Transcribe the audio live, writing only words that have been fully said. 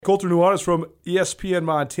Colter Nuanez from ESPN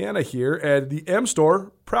Montana here, and the M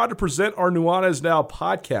Store, proud to present our Nuanez Now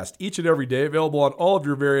podcast each and every day, available on all of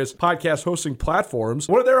your various podcast hosting platforms.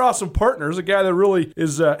 One of their awesome partners, a guy that really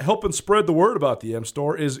is helping spread the word about the M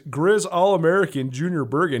Store, is Grizz All-American Junior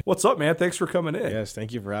Bergen. What's up, man? Thanks for coming in. Yes,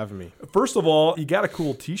 thank you for having me. First of all, you got a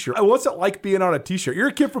cool t-shirt. What's it like being on a t-shirt? You're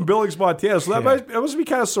a kid from Billings, Montana, so that must be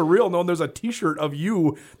kind of surreal knowing there's a t-shirt of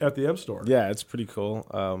you at the M Store. Yeah, it's pretty cool.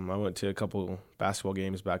 I went to a couple basketball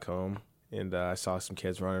games back home, and I saw some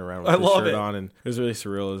kids running around with the shirt on, and it was really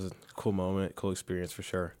surreal. It was a cool moment, cool experience for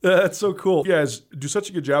sure. That's so cool. You guys do such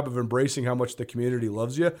a good job of embracing how much the community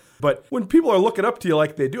loves you. But when people are looking up to you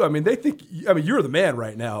like they do, they think, you're the man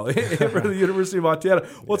right now for the University of Montana.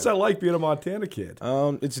 What's that like being a Montana kid?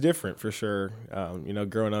 It's different for sure.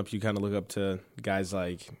 Growing up, you kind of look up to guys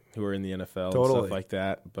like who are in the NFL and stuff like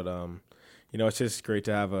that. But, it's just great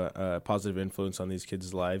to have a positive influence on these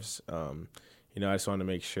kids' lives. I just want to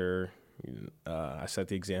make sure I set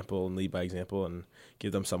the example and lead by example and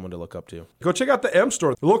give them someone to look up to. Go check out the M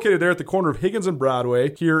Store. They're located there at the corner of Higgins and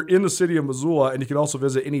Broadway here in the city of Missoula, and you can also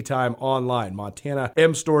visit anytime online,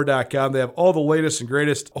 montanamstore.com. They have all the latest and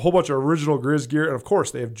greatest, a whole bunch of original Grizz gear, and of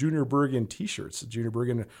course, they have Junior Bergen t-shirts. Junior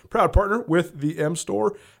Bergen, proud partner with the M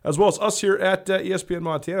Store, as well as us here at ESPN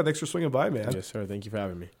Montana. Thanks for swinging by, man. Yes, sir. Thank you for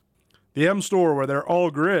having me. The M Store, where they're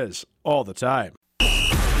all Grizz all the time.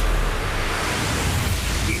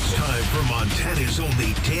 It's time for Montana's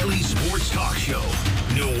only daily sports talk show,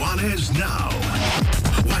 Nuanez Now.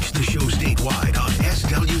 Watch the show statewide on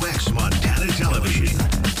SWX Montana Television.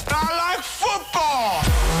 I like football!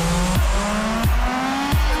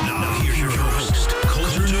 Now here's your host,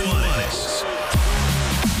 Colter Nuanez.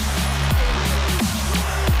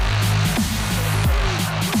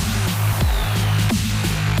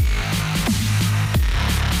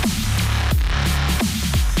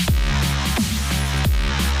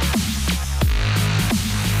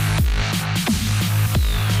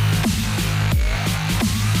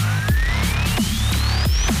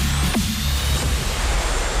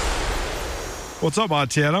 What's up,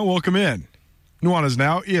 Montana? Welcome in. Nuanez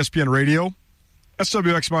Now, ESPN Radio,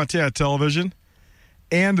 SWX Montana Television,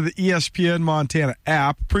 and the ESPN Montana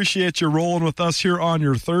app. Appreciate you rolling with us here on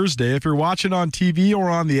your Thursday. If you're watching on TV or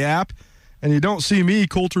on the app and you don't see me,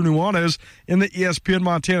 Colter Nuanez, in the ESPN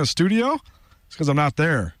Montana studio, it's because I'm not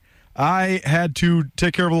there. I had to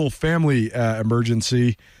take care of a little family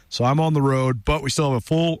emergency, so I'm on the road, but we still have a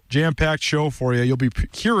full jam-packed show for you. You'll be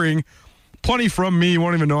hearing plenty from me. You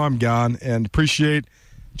won't even know I'm gone. And appreciate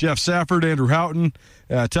Jeff Safford, Andrew Houghton,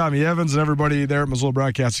 Tommy Evans, and everybody there at Missoula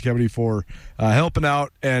Broadcasting Company for helping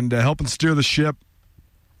out and helping steer the ship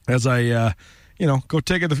as I, go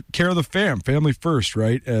take care of the family first,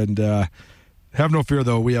 right? And have no fear,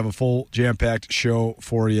 though. We have a full jam-packed show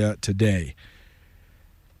for you today.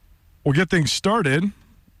 We'll get things started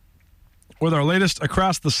with our latest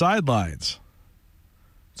Across the Sidelines.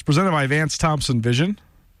 It's presented by Vance Thompson Vision.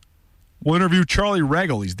 We'll interview Charlie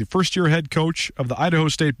Ragle. He's the first-year head coach of the Idaho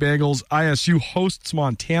State Bengals. ISU hosts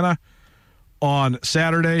Montana on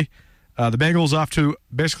Saturday. The Bengals off to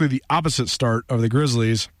basically the opposite start of the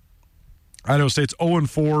Grizzlies. Idaho State's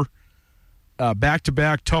 0-4,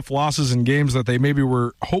 back-to-back tough losses in games that they maybe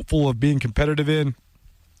were hopeful of being competitive in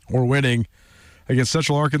or winning. Against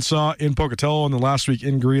Central Arkansas in Pocatello, and then last week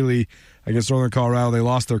in Greeley against Northern Colorado. They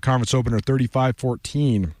lost their conference opener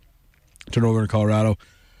 35-14 to Northern Colorado.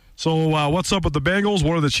 So what's up with the Bengals?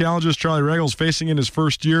 What are the challenges Charlie Ragle's facing in his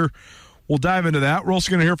first year? We'll dive into that. We're also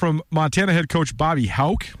going to hear from Montana head coach Bobby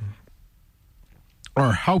Hauck.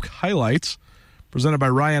 Our Hauck highlights, presented by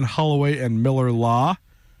Ryan Holloway and Miller Law.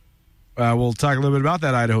 We'll talk a little bit about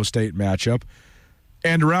that Idaho State matchup.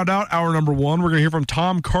 And to round out hour number one, we're going to hear from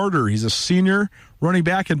Tom Carter. He's a senior running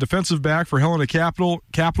back and defensive back for Helena Capital,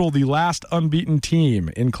 the last unbeaten team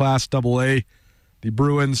in Class AA. The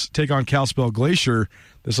Bruins take on Kalispell Glacier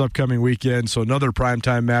this upcoming weekend, so another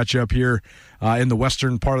primetime matchup here in the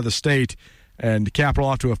western part of the state. And Capital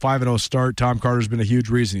off to a 5-0 start. Tom Carter's been a huge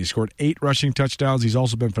reason. He scored 8 rushing touchdowns. He's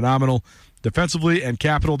also been phenomenal defensively. And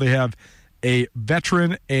Capital, they have a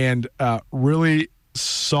veteran and really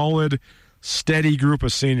solid, steady group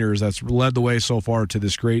of seniors that's led the way so far to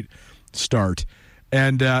this great start.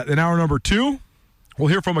 And in hour number two, we'll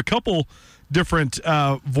hear from a couple different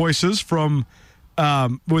voices from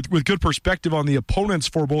with good perspective on the opponents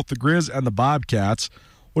for both the Grizz and the Bobcats.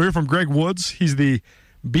 We'll hear from Greg Woods. He's the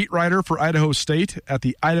beat writer for Idaho State at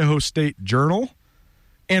the Idaho State Journal.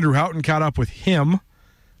 Andrew Houghton caught up with him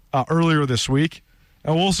earlier this week.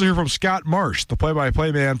 And we'll also hear from Scott Marsh, the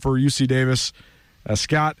play-by-play man for UC Davis.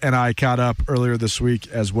 Scott and I caught up earlier this week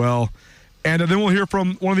as well. And then we'll hear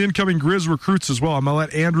from one of the incoming Grizz recruits as well. I'm going to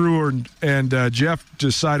let Andrew and Jeff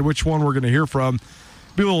decide which one we're going to hear from.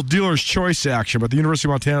 Be a little dealer's choice action, but the University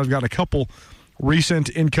of Montana has got a couple recent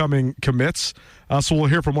incoming commits. So we'll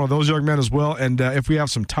hear from one of those young men as well. And if we have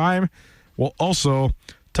some time, we'll also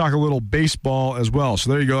talk a little baseball as well. So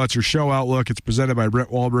there you go. That's your show outlook. It's presented by Brent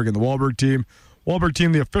Wahlberg and the Wahlberg Team. Wahlberg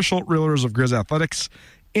Team, the official realtors of Grizz Athletics.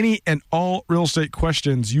 Any and all real estate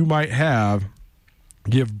questions you might have,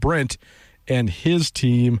 give Brent and his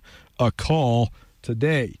team a call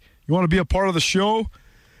today. You want to be a part of the show?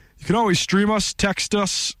 You can always stream us, text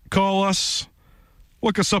us, call us,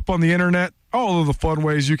 look us up on the internet. All of the fun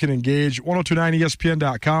ways you can engage.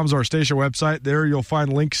 1029ESPN.com is our station website. There you'll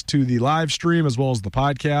find links to the live stream as well as the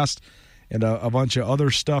podcast and a bunch of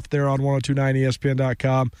other stuff there on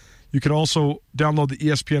 1029ESPN.com. You can also download the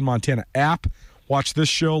ESPN Montana app, watch this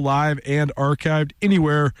show live and archived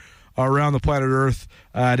anywhere around the planet Earth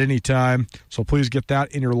at any time. So please get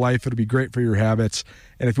that in your life. It'll be great for your habits.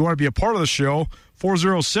 And if you want to be a part of the show,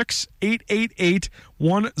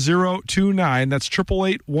 406-888-1029. That's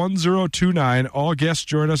 888-1029. All guests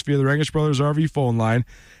join us via the Rangish Brothers RV phone line.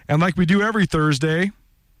 And like we do every Thursday,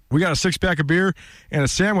 we got a 6-pack of beer and a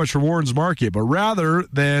sandwich from Warden's Market. But rather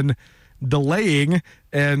than delaying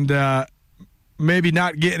and maybe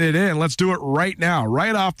not getting it in, let's do it right now.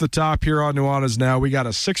 Right off the top here on Nuanez Now, we got a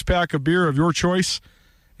 6-pack of beer of your choice,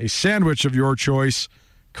 a sandwich of your choice,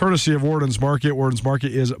 courtesy of Warden's Market. Warden's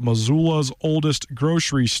Market is Missoula's oldest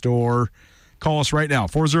grocery store. Call us right now,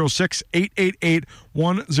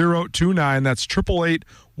 406-888-1029. That's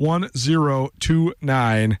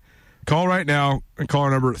 888-1029. Call right now, and caller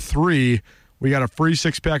number 3. We got a free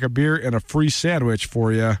 6-pack of beer and a free sandwich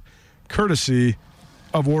for you, courtesy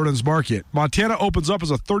of Warden's Market. Montana opens up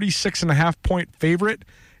as a 36.5-point favorite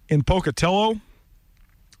in Pocatello.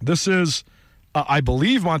 This is, I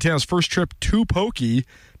believe, Montana's first trip to Pokey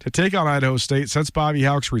to take on Idaho State since Bobby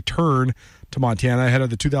Hauck's return to Montana ahead of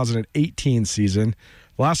the 2018 season.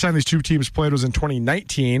 The last time these two teams played was in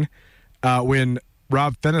 2019 when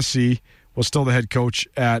Rob Fennessy was still the head coach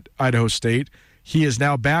at Idaho State. He is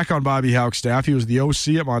now back on Bobby Hauck's staff. He was the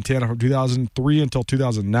OC at Montana from 2003 until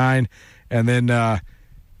 2009, and then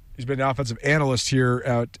he's been the offensive analyst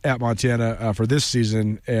here at Montana for this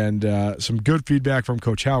season, and some good feedback from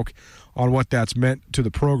Coach Hauck on what that's meant to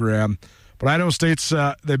the program. But Idaho State's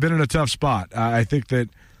they've been in a tough spot. I think that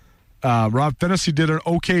Rob Fennessy did an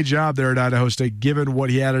okay job there at Idaho State given what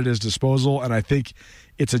he had at his disposal, and I think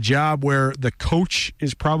it's a job where the coach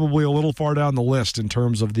is probably a little far down the list in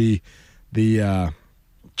terms of the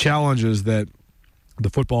challenges that the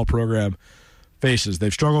football program faces.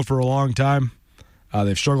 They've struggled for a long time.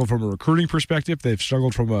 They've struggled from a recruiting perspective. They've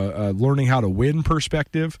struggled from a learning how to win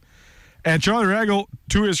perspective. And Charlie Ragle,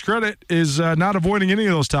 to his credit, is not avoiding any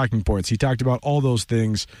of those talking points. He talked about all those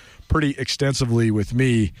things pretty extensively with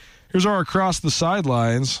me. Here's our Across the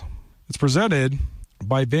Sidelines. It's presented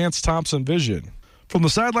by Vance Thompson Vision. From the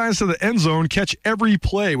sidelines to the end zone, catch every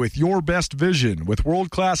play with your best vision. With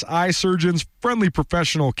world-class eye surgeons, friendly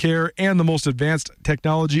professional care, and the most advanced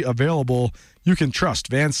technology available, you can trust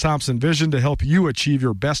Vance Thompson Vision to help you achieve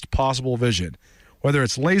your best possible vision. Whether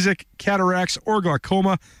it's LASIK, cataracts, or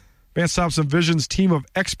glaucoma, Vance Thompson Vision's team of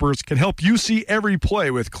experts can help you see every play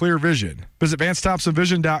with clear vision. Visit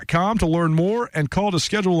VanceThompsonVision.com to learn more and call to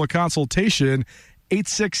schedule a consultation,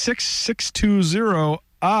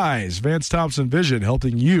 866-620-EYES. Vance Thompson Vision,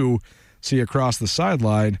 helping you see across the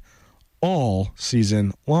sideline all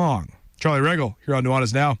season long. Charlie Ragle here on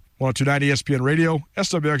Nuanez Now, 1029 ESPN Radio,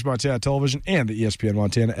 SWX Montana Television, and the ESPN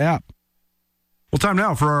Montana app. Well, time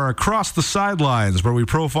now for our Across the Sidelines, where we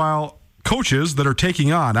profile coaches that are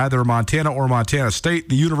taking on either Montana or Montana State.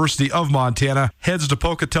 The University of Montana heads to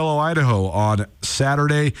Pocatello, Idaho on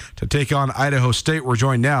Saturday to take on Idaho State. We're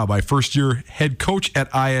joined now by first-year head coach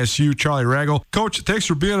at ISU, Charlie Ragle. Coach, thanks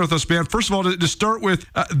for being with us, man. First of all, to start with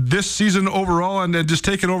this season overall and just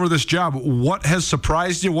taking over this job, what has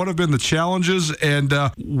surprised you? What have been the challenges? And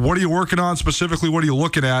what are you working on specifically? What are you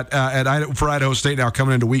looking at for Idaho State now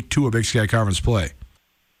coming into week 2 of Big Sky Conference play?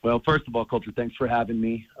 Well, first of all, Coulter, thanks for having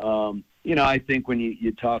me. I think when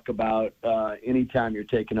you talk about anytime you're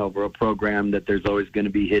taking over a program, that there's always going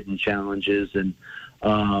to be hidden challenges and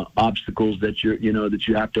obstacles that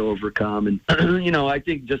you have to overcome. And I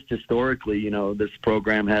think just historically, this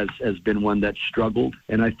program has been one that's struggled.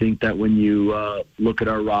 And I think that when you look at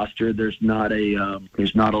our roster, there's not a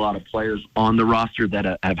lot of players on the roster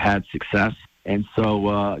that have had success. And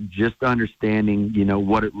so just understanding,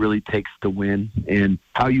 what it really takes to win and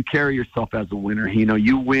how you carry yourself as a winner.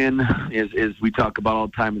 You win, as we talk about all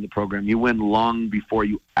the time in the program, you win long before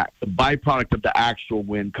you act. The byproduct of the actual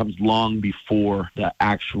win comes long before the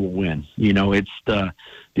actual win. It's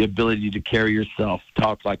the ability to carry yourself,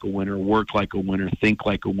 talk like a winner, work like a winner, think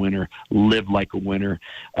like a winner, live like a winner.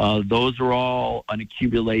 Those are all an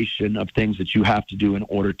accumulation of things that you have to do in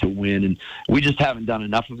order to win. And we just haven't done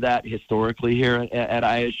enough of that historically here at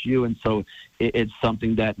ISU. And so it's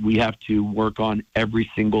something that we have to work on every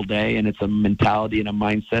single day. And it's a mentality and a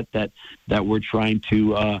mindset that we're trying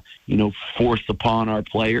to, force upon our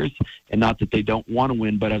players. And not that they don't want to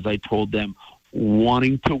win, but as I told them,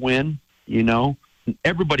 wanting to win,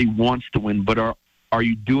 everybody wants to win, but are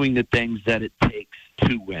you doing the things that it takes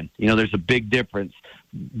to win? There's a big difference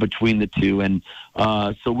between the two, and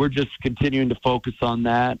so we're just continuing to focus on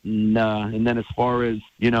that. And then as far as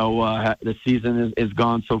the season is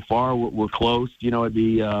gone so far, we're close. I'd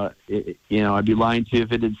be lying to you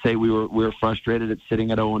if it didn't say we were frustrated at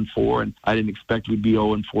sitting at 0-4, and I didn't expect we'd be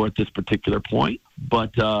 0-4 at this particular point.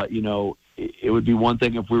 But it would be one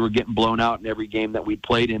thing if we were getting blown out in every game that we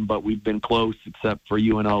played in, but we've been close except for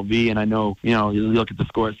UNLV. And I know, you look at the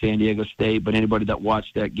score at San Diego State, but anybody that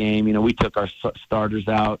watched that game, we took our starters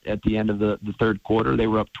out at the end of the third quarter. They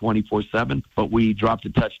were up 24-7, but we dropped a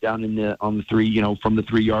touchdown on the 3, from the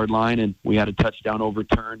 3-yard line, and we had a touchdown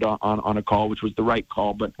overturned on a call, which was the right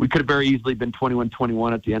call. But we could have very easily been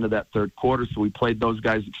 21-21 at the end of that third quarter, so we played those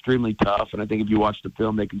guys extremely tough. And I think if you watch the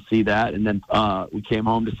film, they can see that. And then we came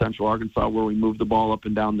home to Central Arkansas, where we moved the ball up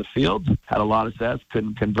and down the field, had a lot of success,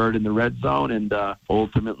 couldn't convert in the red zone, and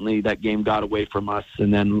ultimately that game got away from us.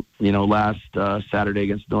 And then, last Saturday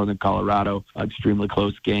against Northern Colorado, extremely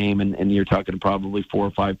close game, and you're talking probably 4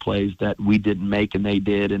 or 5 plays that we didn't make and they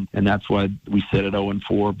did, and that's why we sit at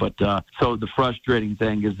 0-4. But so the frustrating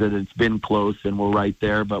thing is that it's been close and we're right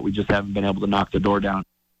there, but we just haven't been able to knock the door down.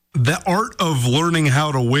 The art of learning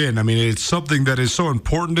how to win. I mean, it's something that is so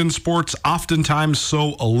important in sports, oftentimes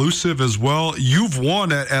so elusive as well. You've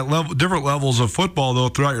won at different levels of football, though,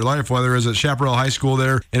 throughout your life, whether it's at Chaparral High School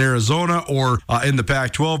there in Arizona or in the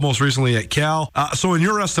Pac-12, most recently at Cal. So in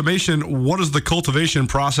your estimation, what is the cultivation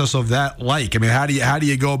process of that like? I mean, how do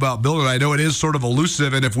you go about building it? I know it is sort of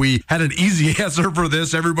elusive, and if we had an easy answer for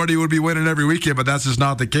this, everybody would be winning every weekend, but that's just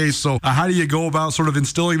not the case. So how do you go about sort of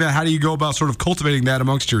instilling that? How do you go about sort of cultivating that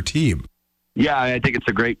amongst your team? Yeah, I think it's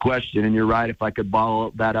a great question, and you're right. If I could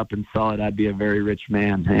bottle that up and sell it, I'd be a very rich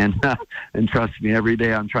man. And trust me, every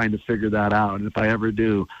day I'm trying to figure that out. And if I ever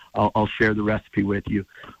do, I'll share the recipe with you.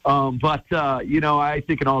 But I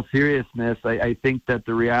think in all seriousness, I think that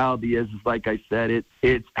the reality is like I said,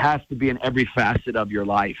 it has to be in every facet of your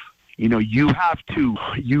life. You have to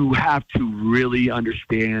really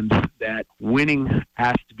understand that winning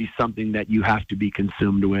has to be something that you have to be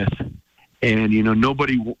consumed with. And,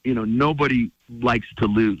 nobody likes to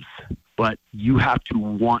lose, but you have to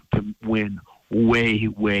want to win way,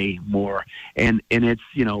 way more. And it's,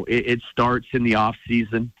 it starts in the off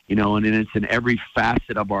season, and then it's in every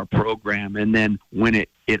facet of our program. And then when it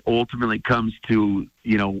ultimately comes to,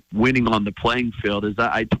 winning on the playing field, as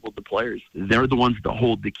I told the players, they're the ones that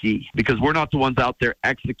hold the key, because we're not the ones out there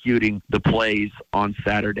executing the plays on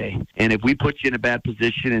Saturday. And if we put you in a bad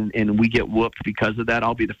position and we get whooped because of that,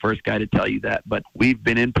 I'll be the first guy to tell you that. But we've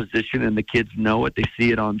been in position and the kids know it. They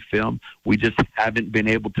see it on film. We just haven't been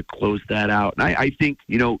able to close that out. And I think,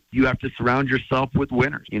 you have to surround yourself with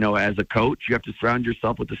winners. As a coach, you have to surround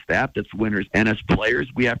yourself with a staff that's winners. And as players,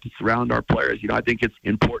 we have to surround our players. I think it's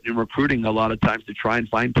important in recruiting a lot of times to try and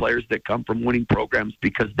find players that come from winning programs,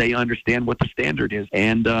 because they understand what the standard is.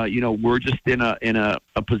 And we're just in a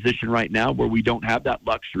position right now where we don't have that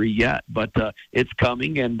luxury yet, but it's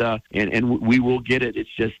coming, and we will get it. It's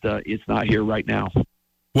just it's not here right now.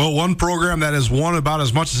 Well, one program that has won about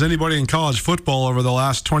as much as anybody in college football over the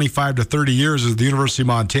last 25 to 30 years is the University of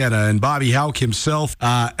Montana. And Bobby Hauck himself,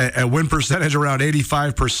 a win percentage around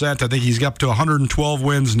 85%. I think he's up to 112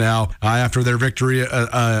 wins now after their victory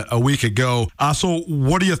a week ago. So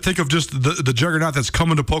what do you think of just the juggernaut that's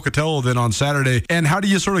coming to Pocatello then on Saturday? And how do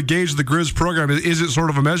you sort of gauge the Grizz program? Is it sort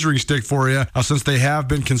of a measuring stick for you since they have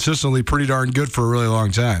been consistently pretty darn good for a really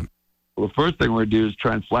long time? Well, the first thing we're going to do is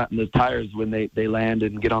try and flatten the tires when they land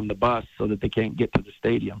and get on the bus so that they can't get to the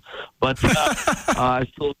stadium. But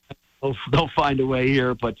they'll find a way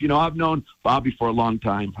here. But, I've known Bobby for a long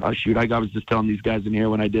time. I was just telling these guys in here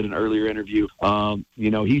when I did an earlier interview.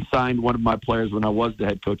 He signed one of my players when I was the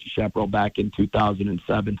head coach of Chaparral back in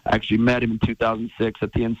 2007. I actually met him in 2006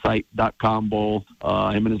 at the Insight.com Bowl.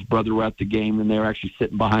 Him and his brother were at the game, and they were actually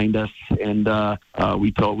sitting behind us. And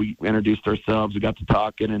we introduced ourselves. We got to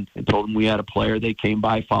talking and told him we had a player. They came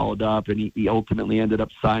by, followed up, and he ultimately ended up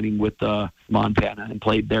signing with Montana and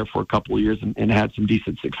played there for a couple of years and had some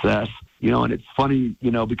decent success. And it's funny,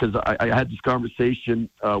 because I had this conversation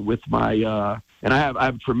with my and I have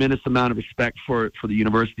a tremendous amount of respect for the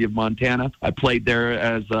University of Montana. I played there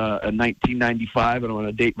as a 1995. I don't want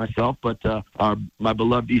to date myself, but my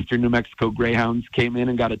beloved Eastern New Mexico Greyhounds came in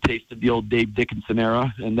and got a taste of the old Dave Dickinson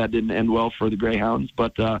era, and that didn't end well for the Greyhounds.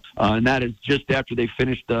 But and that is just after they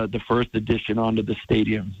finished the first addition onto the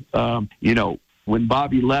stadium. When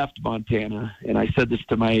Bobby left Montana, and I said this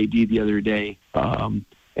to my AD the other day,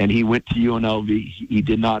 and he went to UNLV, he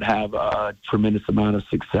did not have a tremendous amount of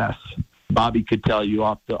success. Bobby could tell you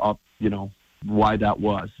why that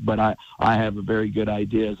was, but I have a very good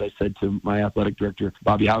idea. As I said to my athletic director,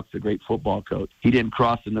 Bobby Houck's a great football coach. He didn't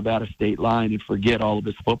cross the Nevada state line and forget all of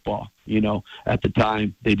his football. At the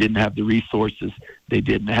time, they didn't have the resources. They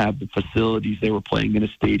didn't have the facilities. They were playing in a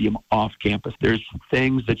stadium off campus. There's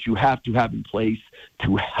things that you have to have in place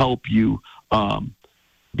to help you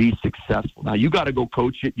be successful. Now, you got to go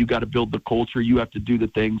coach it. You got to build the culture. You have to do the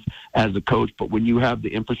things as a coach. But when you have the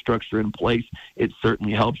infrastructure in place, it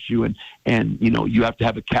certainly helps you. And you have to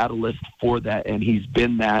have a catalyst for that. And he's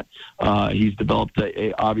been that. He's developed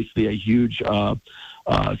obviously a huge,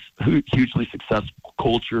 hugely successful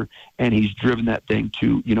culture, and he's driven that thing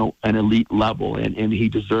to an elite level. And he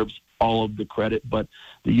deserves all of the credit, but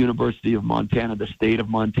the University of Montana, the state of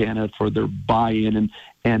Montana, for their buy-in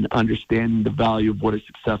and understanding the value of what a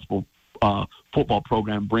successful football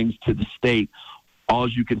program brings to the state. All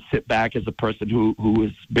you can sit back as a person who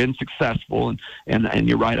has been successful, and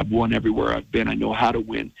you're right, I've won everywhere I've been. I know how to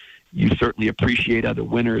win. You certainly appreciate other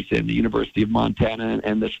winners, and the University of Montana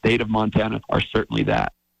and the state of Montana are certainly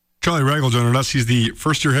that. Charlie Ragle joining us. He's the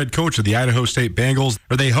first-year head coach of the Idaho State Bengals.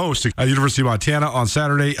 They host University of Montana on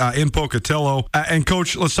Saturday in Pocatello. And,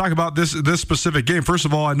 Coach, let's talk about this specific game. First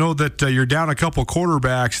of all, I know that you're down a couple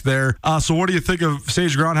quarterbacks there. So what do you think of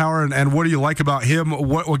Sage Groundhauer, and what do you like about him?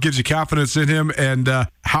 What gives you confidence in him? And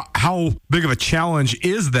how big of a challenge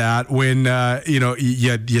is that when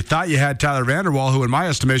you thought you had Tyler Vanderwall, who in my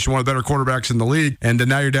estimation one of the better quarterbacks in the league, and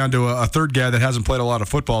now you're down to a third guy that hasn't played a lot of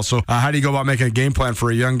football. So how do you go about making a game plan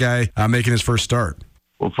for a young guy making his first start?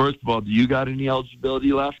 Well, first of all, do you got any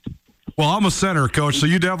eligibility left? Well, I'm a center, Coach, so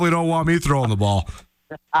you definitely don't want me throwing the ball.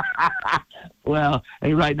 Well,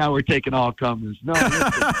 hey, right now we're taking all comers. No,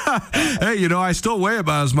 hey, I still weigh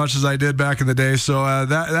about as much as I did back in the day, so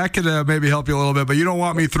that could maybe help you a little bit, but you don't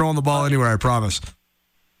want me throwing the ball anywhere, I promise.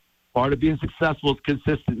 Part of being successful is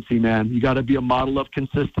consistency, man. You got to be a model of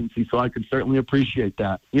consistency, so I can certainly appreciate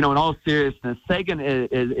that. In all seriousness, Sagan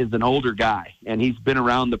is an older guy, and he's been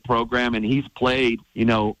around the program, and he's played,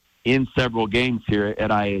 in several games here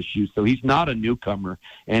at ISU. So he's not a newcomer,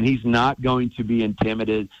 and he's not going to be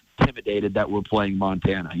intimidated that we're playing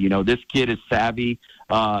Montana. This kid is savvy.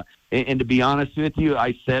 And to be honest with you,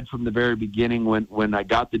 I said from the very beginning when I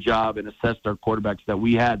got the job and assessed our quarterbacks that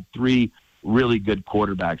we had three really good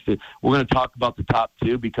quarterbacks. We're going to talk about the top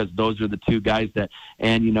two because those are the two guys that,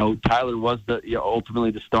 and Tyler was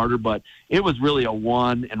ultimately the starter, but it was really a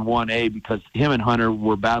 1 and 1A because him and Hunter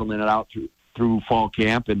were battling it out through fall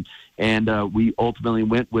camp, and we ultimately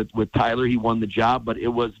went with Tyler. He won the job, but it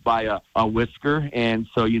was by a whisker. And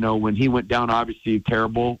so, when he went down, obviously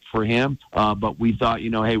terrible for him. But we thought,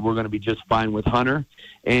 hey, we're going to be just fine with Hunter.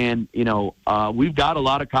 And, we've got a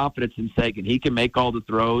lot of confidence in Sagan. He can make all the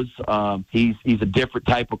throws. He's a different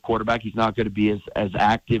type of quarterback. He's not going to be as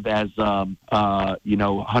active as,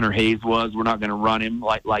 Hunter Hayes was. We're not going to run him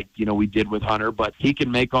like we did with Hunter, but he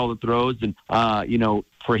can make all the throws. And,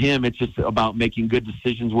 for him, it's just about making good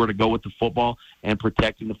decisions where to go with the football and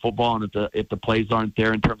protecting the football. And if the plays aren't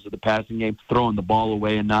there in terms of the passing game, throwing the ball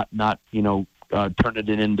away and not turning it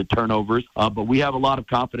into turnovers. But we have a lot of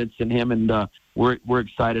confidence in him, and we're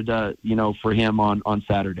excited, for him on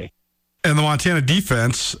Saturday. And the Montana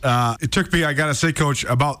defense, it took me, I got to say, Coach,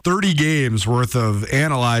 about 30 games worth of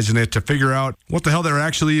analyzing it to figure out what the hell they were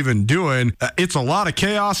actually even doing. It's a lot of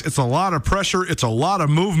chaos. It's a lot of pressure. It's a lot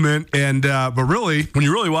of movement. And but really, when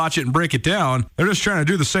you really watch it and break it down, they're just trying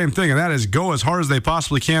to do the same thing, and that is go as hard as they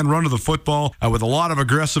possibly can, run to the football with a lot of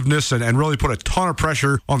aggressiveness and really put a ton of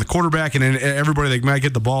pressure on the quarterback and everybody that might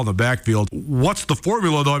get the ball in the backfield. What's the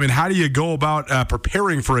formula, though? I mean, how do you go about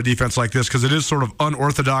preparing for a defense like this? Because it is sort of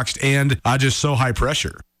unorthodox and just so high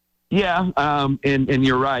pressure. Yeah, and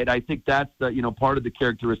you're right. I think that's part of the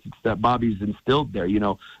characteristics that Bobby's instilled there.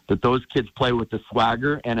 That those kids play with the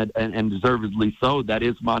swagger and deservedly so. That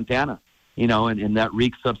is Montana. And that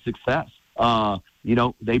reeks of success.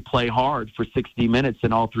 They play hard for 60 minutes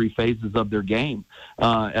in all three phases of their game.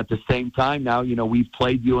 At the same time now, we've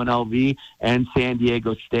played UNLV and San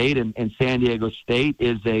Diego State, and San Diego State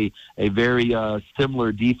is a very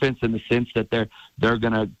similar defense in the sense that they're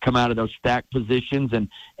going to come out of those stack positions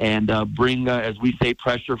and bring, as we say,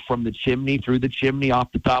 pressure from the chimney, through the chimney,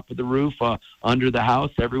 off the top of the roof, under the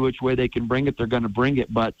house, every which way they can bring it, they're going to bring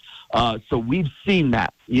it. But so we've seen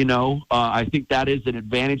that, I think that is an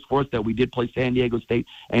advantage for us that we did play San Diego State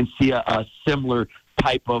and see a similar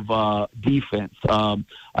type of defense.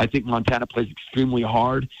 I think Montana plays extremely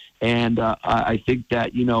hard, and I think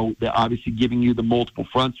that, that obviously giving you the multiple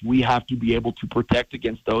fronts, we have to be able to protect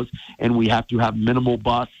against those, and we have to have minimal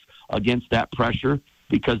busts against that pressure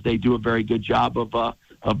because they do a very good job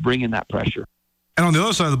of bringing that pressure. And on the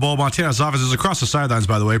other side of the ball, Montana's offense is across the sidelines,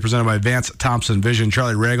 by the way, presented by Vance Thompson Vision.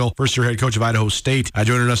 Charlie Ragle, first-year head coach of Idaho State,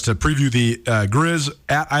 joining us to preview the Grizz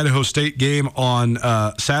at Idaho State game on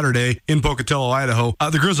Saturday in Pocatello, Idaho.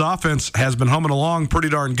 The Grizz offense has been humming along pretty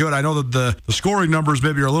darn good. I know that the scoring numbers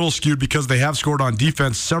maybe are a little skewed because they have scored on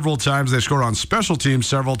defense several times. They've scored on special teams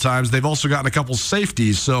several times. They've also gotten a couple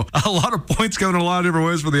safeties. So a lot of points going in a lot of different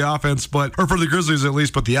ways for the offense, or for the Grizzlies at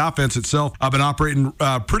least, but the offense itself have been operating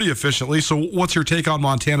pretty efficiently. So what's your take on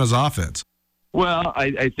Montana's offense? Well,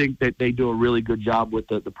 I think that they do a really good job with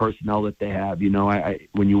the personnel that they have.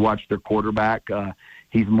 When you watch their quarterback,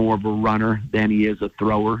 he's more of a runner than he is a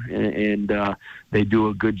thrower, and they do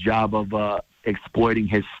a good job of exploiting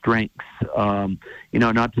his strengths.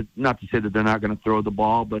 Not to say that they're not going to throw the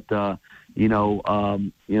ball, but they're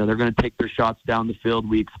going to take their shots down the field.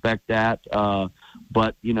 We expect that,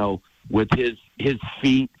 but with his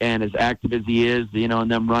feet and as active as he is,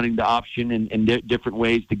 and them running the option in different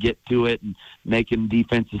ways to get to it and making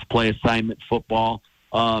defenses play assignment football,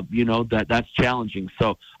 that's challenging.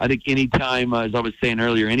 So I think anytime, as I was saying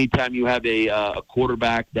earlier, anytime you have a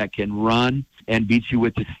quarterback that can run and beat you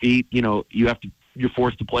with his feet, you're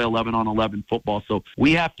forced to play 11-on-11 football. So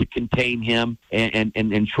we have to contain him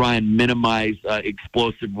and try and minimize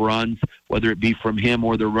explosive runs, whether it be from him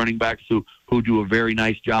or the running backs who do a very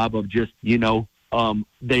nice job of just,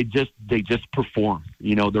 they just perform.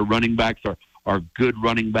 The running backs are good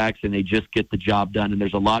running backs, and they just get the job done. And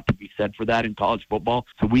there's a lot to be said for that in college football.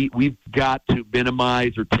 So we've got to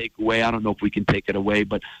minimize or take away. I don't know if we can take it away,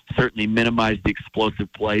 but certainly minimize the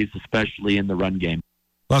explosive plays, especially in the run game.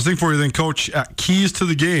 Last thing for you then, Coach, keys to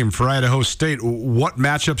the game for Idaho State. What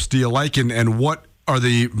matchups do you like, and what are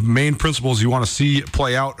the main principles you want to see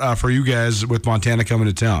play out for you guys with Montana coming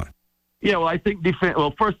to town? Yeah, well, I think defense.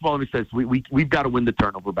 Well, first of all, let me say this: we've got to win the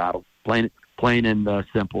turnover battle, plain and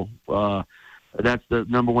simple. That's the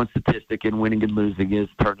number one statistic in winning and losing is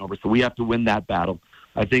turnover. So we have to win that battle.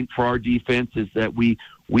 I think for our defense is that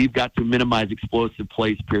we've got to minimize explosive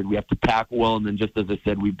plays, period. We have to tackle well, and then just as I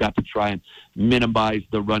said, we've got to try and minimize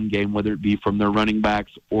the run game, whether it be from their running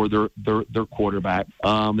backs or their quarterback.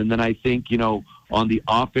 And then I think, on the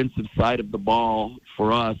offensive side of the ball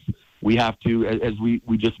for us, we have to, as we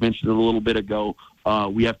just mentioned a little bit ago,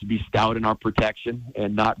 we have to be stout in our protection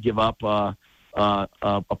and not give up a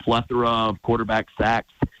plethora of quarterback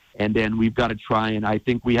sacks. And then we've got to try, and I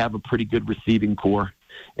think we have a pretty good receiving core.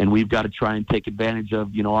 And we've got to try and take advantage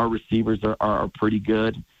of, our receivers are pretty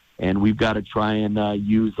good, and we've got to try and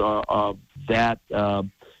use that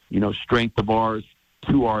strength of ours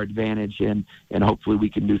to our advantage, and hopefully we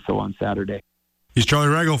can do so on Saturday. He's Charlie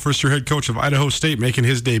Ragle, first-year head coach of Idaho State, making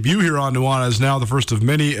his debut here on Nuanez Now, the first of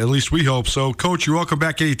many, at least we hope. So, Coach, you're welcome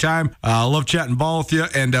back anytime. I love chatting ball with you,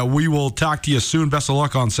 and we will talk to you soon. Best of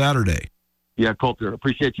luck on Saturday. Yeah, Colter,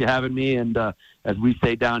 appreciate you having me, and as we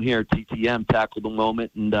say down here, TTM, tackle the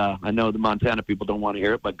moment, and I know the Montana people don't want to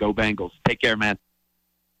hear it, but go Bengals. Take care, man.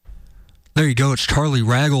 There you go. It's Charlie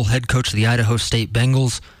Ragle, head coach of the Idaho State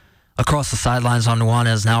Bengals. Across the sidelines on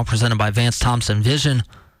Nuanez Now, presented by Vance Thompson Vision.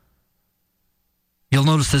 You'll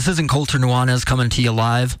notice this isn't Colter Nuanez coming to you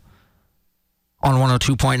live on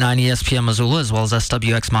 102.9 ESPN Missoula, as well as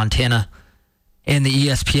SWX Montana and the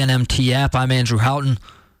ESPN MT app. I'm Andrew Houghton.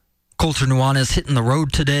 Colter Nuanez hitting the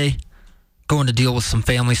road today, going to deal with some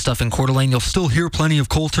family stuff in Coeur d'Alene. You'll still hear plenty of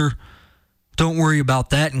Colter. Don't worry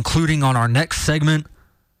about that, including on our next segment.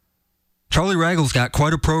 Charlie Ragle's got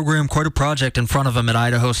quite a program, quite a project in front of him at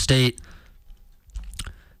Idaho State.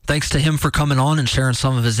 Thanks to him for coming on and sharing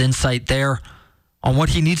some of his insight there on what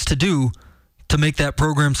he needs to do to make that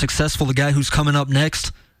program successful. The guy who's coming up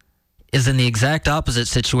next is in the exact opposite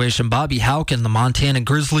situation. Bobby Hauck and the Montana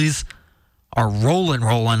Grizzlies are rolling.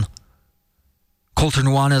 Colter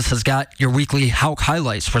Nuanez has got your weekly Hauck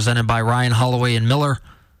highlights presented by Ryan Holloway and Miller.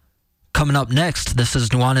 Coming up next, this is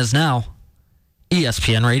Nuanez Now,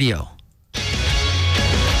 ESPN Radio.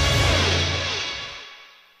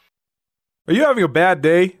 Are you having a bad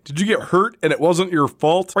day? Did you get hurt and it wasn't your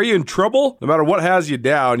fault? Are you in trouble? No matter what has you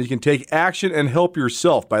down, you can take action and help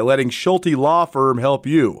yourself by letting Schulte Law Firm help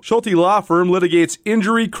you. Schulte Law Firm litigates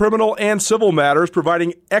injury, criminal, and civil matters,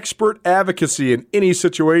 providing expert advocacy in any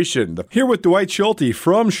situation. Here with Dwight Schulte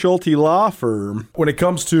from Schulte Law Firm. When it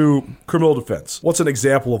comes to criminal defense, what's an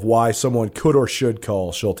example of why someone could or should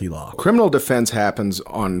call Schulte Law? Criminal defense happens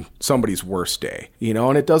on somebody's worst day,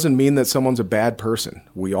 and it doesn't mean that someone's a bad person.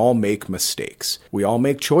 We all make mistakes. We all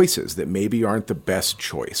make choices that maybe aren't the best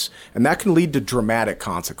choice, and that can lead to dramatic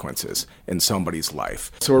consequences in somebody's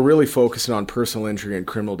life. So we're really focusing on personal injury and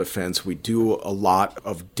criminal defense. We do a lot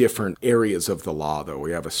of different areas of the law, though.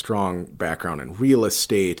 We have a strong background in real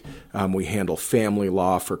estate. We handle family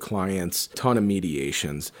law for clients, a ton of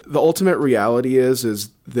mediations. The ultimate reality is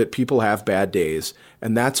that people have bad days,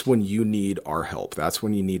 and that's when you need our help. That's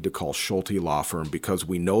when you need to call Schulte Law Firm, because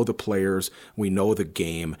we know the players, we know the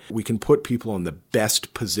game. We can put people in the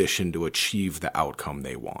best position to achieve the outcome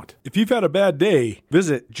they want. If you've had a bad day,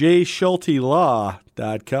 visit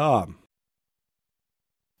jschultelaw.com.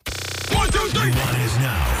 1, 2, 3. Nuanez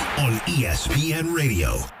Now on ESPN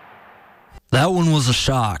Radio. That one was a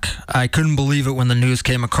shock. I couldn't believe it when the news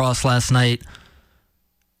came across last night.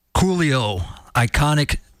 Coolio,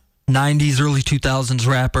 iconic 90s, early 2000s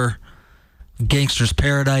rapper, Gangster's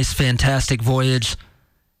Paradise, Fantastic Voyage,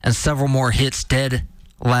 and several more hits, dead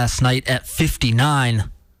last night at 59.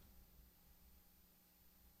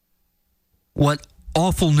 What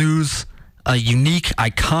awful news. A unique,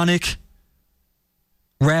 iconic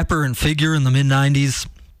rapper and figure in the mid-90s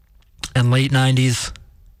and late 90s.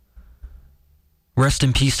 Rest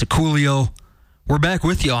in peace to Coolio. We're back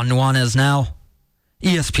with you on Nuanez Now,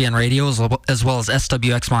 ESPN Radio, as well as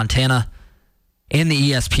SWX Montana and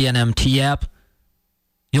the ESPN MT app.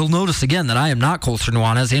 You'll notice again that I am not Colter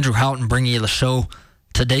Nuanez. Andrew Houghton bringing you the show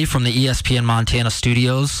today from the ESPN Montana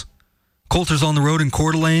studios. Colter's on the road in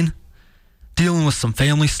Coeur d'Alene, dealing with some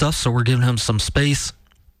family stuff, so we're giving him some space.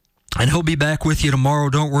 And he'll be back with you tomorrow.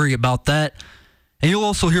 Don't worry about that. And you'll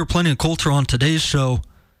also hear plenty of Colter on today's show,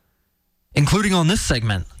 including on this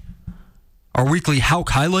segment, our weekly Hauck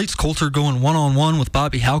highlights. Colter going one-on-one with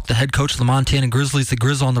Bobby Hauck, the head coach of the Montana Grizzlies. The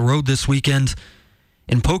Grizz on the road this weekend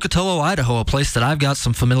in Pocatello, Idaho, a place that I've got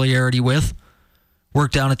some familiarity with.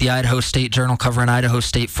 Worked down at the Idaho State Journal covering Idaho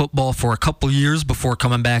State football for a couple years before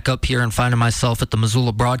coming back up here and finding myself at the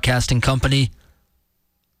Missoula Broadcasting Company.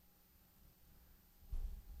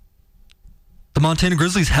 The Montana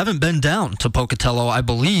Grizzlies haven't been down to Pocatello, I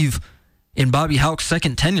believe, in Bobby Hauck's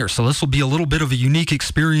second tenure, so this will be a little bit of a unique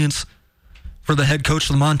experience for the head coach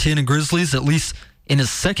of the Montana Grizzlies, at least in his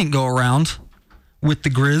second go-around with the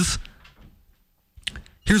Grizz.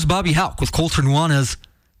 Here's Bobby Hauck with Colter Nuanez,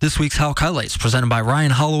 this week's Hauck Highlights, presented by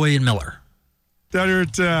Ryan Holloway and Miller. Down here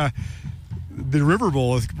at the River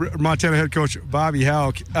Bowl with Montana head coach Bobby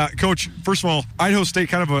Hauck. Coach, first of all, Idaho State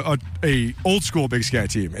kind of a old school Big Sky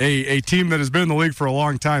team, a team that has been in the league for a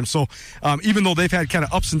long time. So even though they've had kind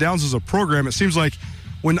of ups and downs as a program, it seems like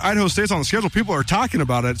when Idaho State's on the schedule, people are talking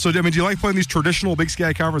about it. So, I mean, do you like playing these traditional Big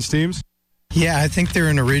Sky Conference teams? Yeah, I think they're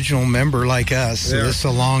an original member like us. So this is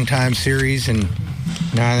a long-time series, and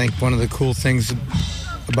I think one of the cool things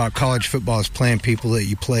about college football is playing people that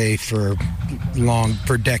you play for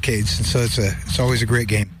decades, and so it's always a great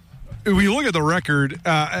game. When you look at the record,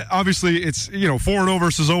 obviously it's 4-0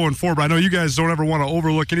 versus 0-4, but I know you guys don't ever want to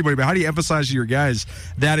overlook anybody. But how do you emphasize to your guys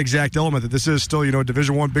that exact element that this is still a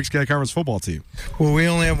Division I Big Sky Conference football team? Well, we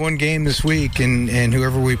only have one game this week, and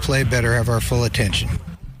whoever we play better have our full attention.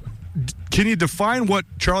 Can you define what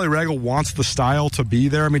Charlie Ragle wants the style to be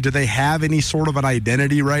there? I mean, do they have any sort of an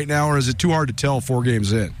identity right now, or is it too hard to tell 4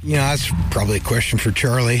 games in? That's probably a question for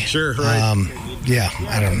Charlie. Sure, right.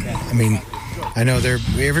 I know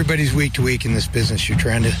everybody's week to week in this business. You're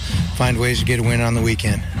trying to find ways to get a win on the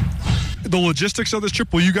weekend. The logistics of this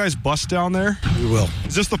trip, will you guys bus down there? We will.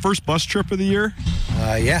 Is this the first bus trip of the year?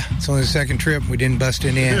 Yeah, it's only the second trip. We didn't bust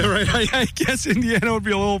Indiana. Right. I guess Indiana would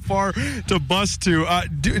be a little far to bus to.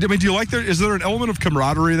 Do you like is there an element of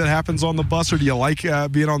camaraderie that happens on the bus, or do you like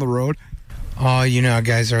being on the road? Oh, how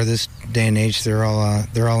guys are this day and age. They're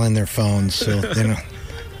all in their phones, so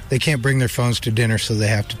they can't bring their phones to dinner, so they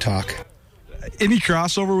have to talk. Any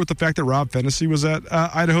crossover with the fact that Rob Fennessy was at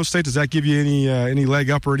Idaho State? Does that give you any leg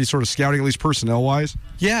up or any sort of scouting, at least personnel-wise?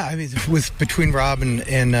 Yeah, I mean, between Rob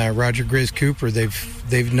and Roger Grizz Cooper,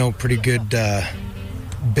 they've know pretty good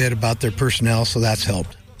bit about their personnel, so that's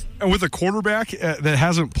helped. And with a quarterback that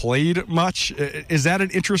hasn't played much, is that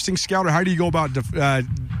an interesting scout, or how do you go about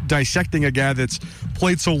dissecting a guy that's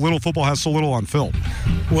played so little football, has so little on film?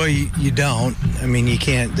 Well, you don't. I mean, you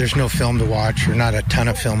can't. There's no film to watch, or not a ton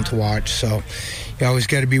of film to watch, so you always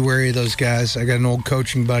got to be wary of those guys. I got an old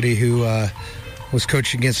coaching buddy who was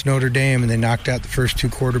coaching against Notre Dame, and they knocked out the first two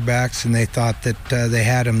quarterbacks, and they thought that they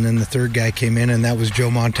had him. And then the third guy came in, and that was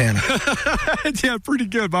Joe Montana. Yeah, pretty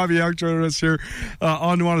good. Bobby Hauck joining us here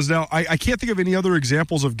on Nuanez Now. I can't think of any other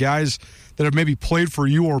examples of guys that have maybe played for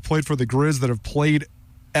you or played for the Grizz that have played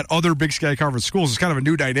at other Big Sky Conference schools. It's kind of a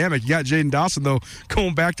new dynamic. You got Jaden Dawson, though,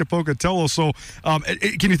 going back to Pocatello. So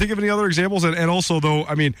can you think of any other examples? And also, though,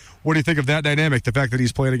 I mean, what do you think of that dynamic, the fact that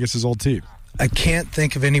he's playing against his old team? I can't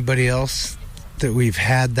think of anybody else that we've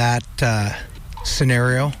had that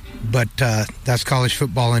scenario, but that's college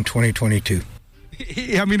football in 2022.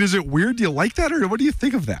 I mean, is it weird? Do you like that, or what do you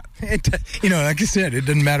think of that? Like I said, it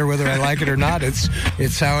doesn't matter whether I like it or not.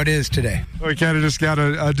 It's how it is today. We kind of just got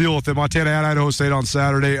to deal with it. Montana at Idaho State on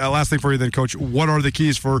Saturday. Last thing for you then, Coach, what are the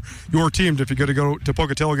keys for your team if you're going to go to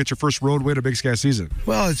Pocatello and get your first road win of Big Sky season?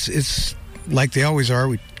 Well, it's like they always are.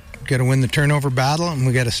 We got to win the turnover battle, and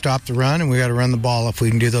we got to stop the run, and we got to run the ball. If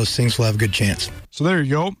we can do those things, we'll have a good chance. So there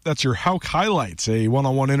you go. That's your Hauck Highlights, a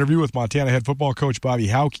one-on-one interview with Montana head football coach Bobby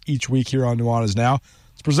Hauck each week here on Nuanez Now.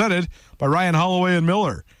 It's presented by Ryan Holloway and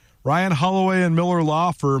Miller. Ryan Holloway and Miller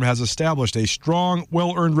Law Firm has established a strong,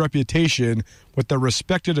 well-earned reputation with their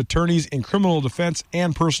respected attorneys in criminal defense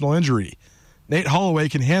and personal injury. Nate Holloway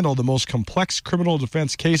can handle the most complex criminal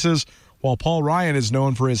defense cases, while Paul Ryan is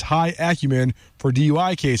known for his high acumen for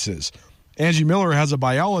DUI cases. Angie Miller has a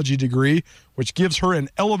biology degree, which gives her an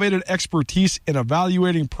elevated expertise in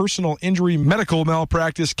evaluating personal injury medical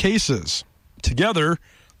malpractice cases. Together,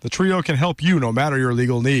 the trio can help you no matter your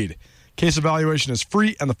legal need. Case evaluation is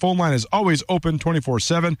free, and the phone line is always open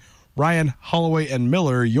 24/7. Ryan, Holloway, and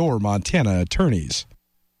Miller, your Montana attorneys.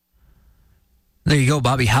 There you go,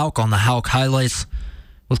 Bobby Hauck on the Hauck Highlights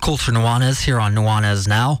with Colter Nuanez here on Nuanez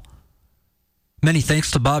Now. Many thanks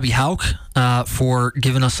to Bobby Hauck for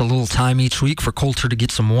giving us a little time each week for Colter to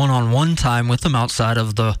get some one-on-one time with him outside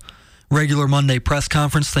of the regular Monday press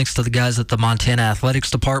conference. Thanks to the guys at the Montana Athletics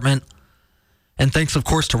Department. And thanks, of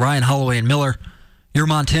course, to Ryan Holloway and Miller, your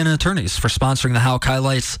Montana attorneys, for sponsoring the Hauck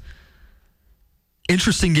Highlights.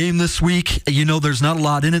 Interesting game this week. You know, there's not a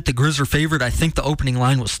lot in it. The Grizz are favored. I think the opening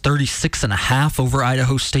line was 36.5 over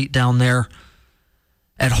Idaho State down there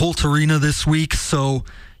at Holt Arena this week. So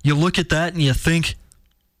you look at that and you think,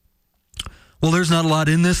 well, there's not a lot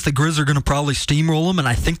in this. The Grizz are going to probably steamroll them, and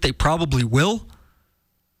I think they probably will.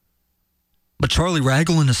 But Charlie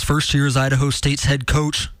Ragle, in his first year as Idaho State's head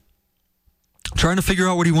coach, trying to figure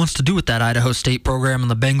out what he wants to do with that Idaho State program, and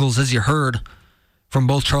the Bengals, as you heard from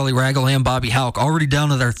both Charlie Ragle and Bobby Hauck, already down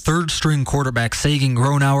to their third-string quarterback, Sagan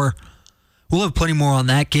Gronauer. We'll have plenty more on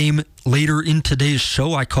that game later in today's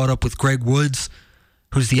show. I caught up with Greg Woods,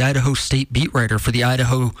 who's the Idaho State beat writer for the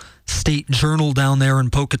Idaho State Journal down there in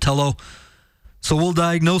Pocatello. So we'll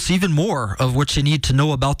diagnose even more of what you need to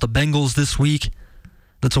know about the Bengals this week.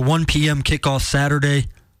 That's a 1 p.m. kickoff Saturday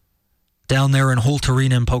down there in Holt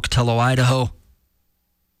Arena in Pocatello, Idaho.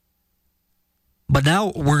 But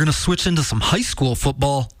now we're going to switch into some high school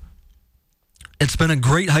football. It's been a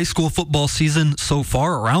great high school football season so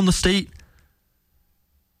far around the state.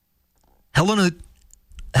 Helena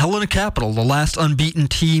Capital, the last unbeaten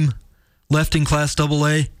team left in Class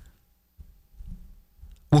AA.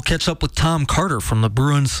 We'll catch up with Tom Carter from the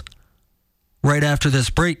Bruins right after this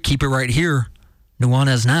break. Keep it right here.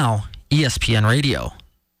 Nuanez Now, ESPN Radio.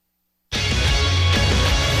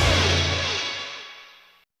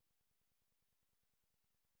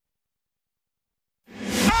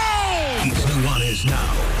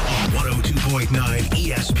 Now on 102.9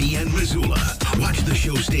 ESPN Missoula. Watch the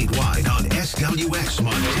show statewide on SWX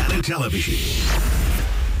Montana Television.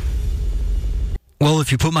 Well,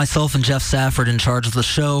 if you put myself and Jeff Safford in charge of the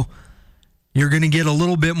show, you're going to get a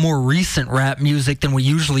little bit more recent rap music than we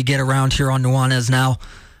usually get around here on Nuanez Now.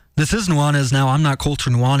 This is Nuanez Now. I'm not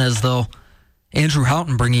Colter Nuanez, though. Andrew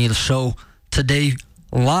Houghton bringing you the show today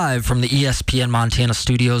live from the ESPN Montana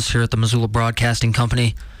studios here at the Missoula Broadcasting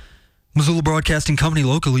Company. Missoula Broadcasting Company,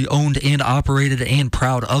 locally owned and operated, and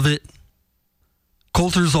proud of it.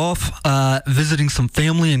 Colter's off visiting some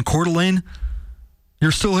family in Coeur d'Alene.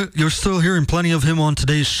 You're still hearing plenty of him on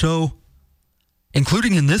today's show,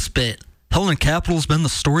 including in this bit. Helena Capital's been the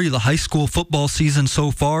story of the high school football season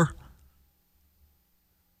so far.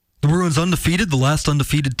 The Bruins undefeated, the last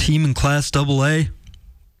undefeated team in Class AA.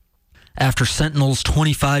 After Sentinel's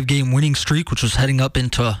 25-game winning streak, which was heading up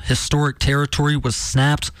into historic territory, was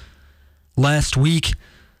snapped last week.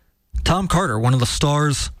 Tom Carter, one of the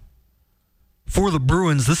stars for the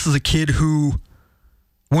Bruins. This is a kid who,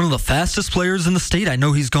 one of the fastest players in the state. I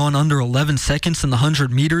know he's gone under 11 seconds in the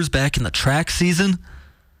 100 meters back in the track season.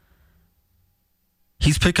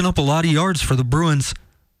 He's picking up a lot of yards for the Bruins.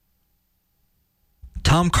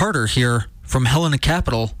 Tom Carter here from Helena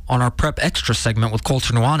Capital on our Prep Extra segment with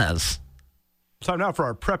Colter Nuanez. Time now for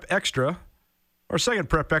our Prep Extra, our second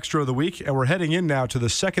Prep Extra of the week, and we're heading in now to the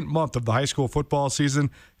second month of the high school football season,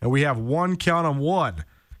 and we have one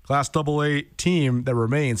Class AA team that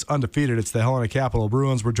remains undefeated. It's the Helena Capital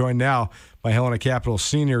Bruins. We're joined now by Helena Capital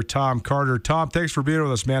senior Tom Carter. Tom, thanks for being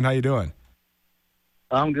with us, man. How you doing?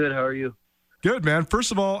 I'm good. How are you? Good, man.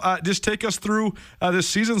 First of all, just take us through this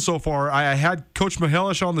season so far. I had Coach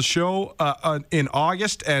Mihelish on the show in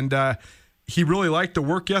August, and he really liked the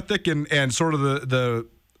work ethic and sort of the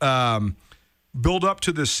build up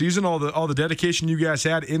to this season, all the dedication you guys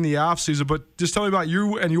had in the off season. But just tell me about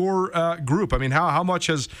you and your group. I mean, how much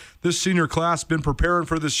has this senior class been preparing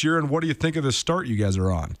for this year, and what do you think of the start you guys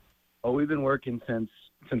are on? Oh, we've been working since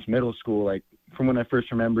middle school, like from when I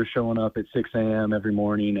first remember showing up at 6 a.m. every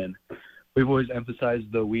morning, and we've always emphasized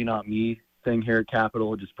the we, not me thing here at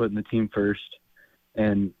Capital, just putting the team first.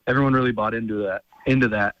 And everyone really bought into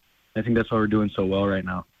that. I think that's why we're doing so well right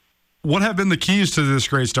now. What have been the keys to this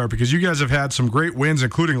great start? Because you guys have had some great wins,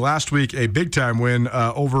 including last week, a big-time win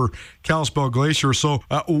over Kalispell Glacier. So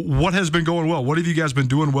what has been going well? What have you guys been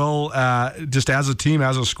doing well just as a team,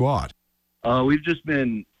 as a squad? We've just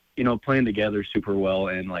been, playing together super well.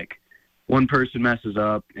 And, one person messes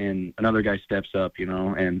up and another guy steps up,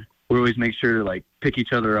 and we always make sure to pick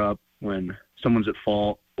each other up when someone's at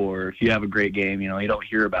fault, or if you have a great game, you don't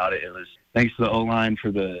hear about it. It was thanks to the O-line for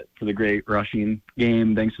the great rushing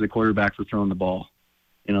game, thanks to the quarterback for throwing the ball,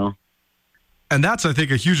 And that's, I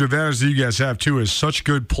think, a huge advantage that you guys have, too, is such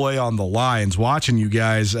good play on the lines. Watching you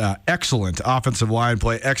guys, excellent offensive line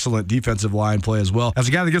play, excellent defensive line play as well. As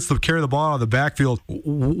a guy that gets to carry the ball out of the backfield,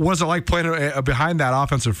 what is it like playing behind that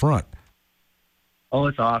offensive front? Oh,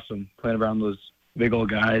 it's awesome playing around those big old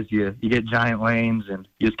guys. You get giant lanes, and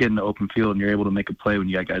you just get in the open field, and you're able to make a play when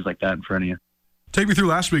you got guys like that in front of you. Take me through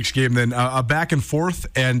last week's game then, a back and forth,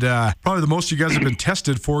 and probably the most you guys have been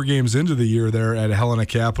tested 4 games into the year there at Helena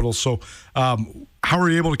Capital. So how were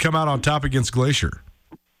you able to come out on top against Glacier?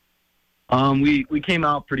 We came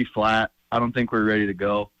out pretty flat. I don't think we were ready to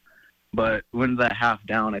go. But when that half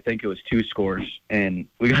down, I think it was 2 scores, and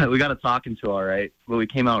we got it talking to all right. But we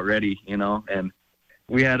came out ready, and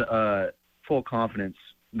we had full confidence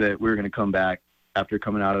that we were going to come back after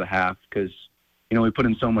coming out of the half because, we put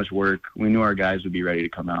in so much work. We knew our guys would be ready to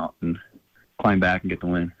come out and climb back and get the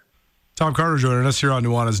win. Tom Carter joining us here on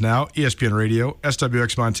Nuanez Now, ESPN Radio,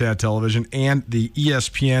 SWX Montana Television, and the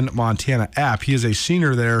ESPN Montana app. He is a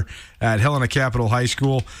senior there at Helena Capital High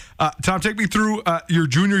School. Tom, take me through your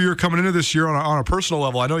junior year coming into this year on a personal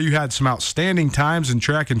level. I know you had some outstanding times in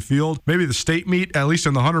track and field. Maybe the state meet, at least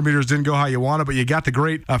in the 100 meters, didn't go how you wanted, but you got the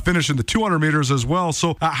great finish in the 200 meters as well.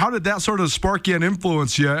 So how did that sort of spark you and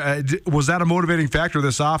influence you? Was that a motivating factor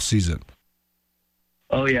this offseason?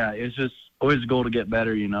 Oh, yeah. It was just always a goal to get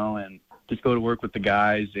better, and just go to work with the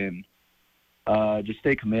guys and just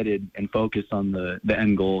stay committed and focus on the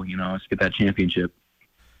end goal, is get that championship.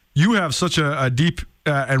 You have such a deep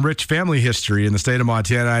and rich family history in the state of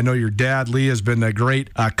Montana. I know your dad, Lee, has been a great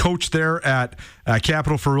coach there at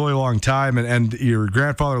Capital for a really long time, and your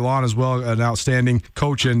grandfather, Lon, as well, an outstanding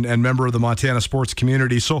coach and member of the Montana sports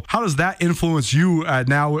community. So how does that influence you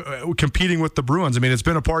now competing with the Bruins? I mean, it's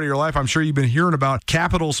been a part of your life. I'm sure you've been hearing about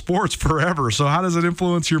Capital sports forever. So how does it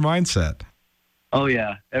influence your mindset? Oh,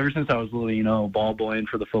 yeah. Ever since I was little, ball boying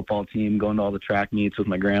for the football team, going to all the track meets with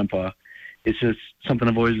my grandpa. It's just something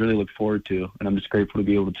I've always really looked forward to, and I'm just grateful to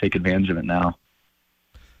be able to take advantage of it now.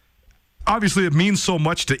 Obviously, it means so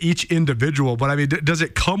much to each individual, but I mean, does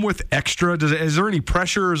it come with extra? Is there any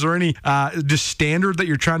pressure? Is there any just standard that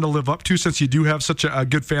you're trying to live up to since you do have such a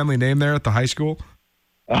good family name there at the high school?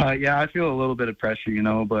 Yeah, I feel a little bit of pressure,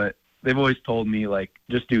 but they've always told me,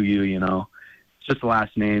 just do you, It's just the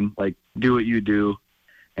last name. Do what you do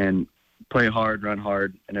and play hard, run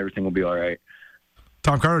hard, and everything will be all right.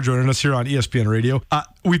 Tom Carter joining us here on ESPN Radio.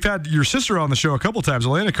 We've had your sister on the show a couple times,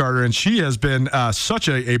 Elena Carter, and she has been such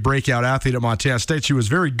a breakout athlete at Montana State. She was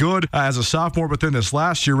very good as a sophomore, but then this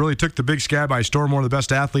last year really took the Big Sky by storm, one of the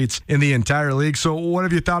best athletes in the entire league. So what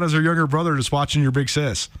have you thought as her younger brother just watching your big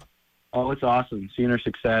sis? Oh, it's awesome seeing her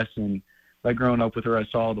success, and by growing up with her, I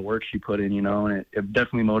saw all the work she put in, and it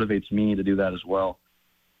definitely motivates me to do that as well.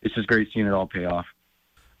 It's just great seeing it all pay off.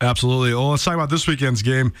 Absolutely. Well, let's talk about this weekend's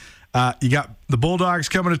game. You got the Bulldogs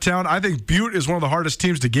coming to town. I think Butte is one of the hardest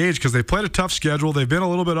teams to gauge because they played a tough schedule. They've been a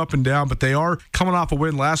little bit up and down, but they are coming off a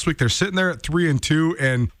win last week. They're sitting there at 3-2,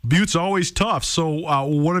 and Butte's always tough. So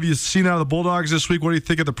what have you seen out of the Bulldogs this week? What do you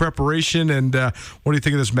think of the preparation, and what do you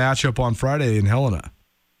think of this matchup on Friday in Helena?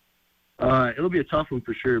 It'll be a tough one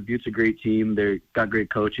for sure. Butte's a great team. They got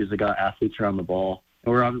great coaches. They got athletes around the ball.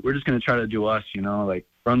 And we're just going to try to do us, like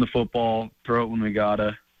run the football, throw it when we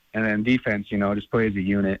gotta, and then defense, just play as a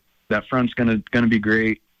unit. That front's gonna be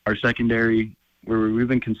great. Our secondary, we've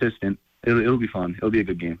been consistent. It'll be fun. It'll be a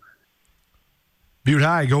good game. Butte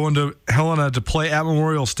High going to Helena to play at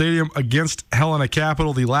Memorial Stadium against Helena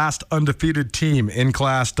Capital, the last undefeated team in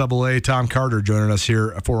Class AA. Tom Carter joining us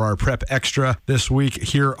here for our Prep Extra this week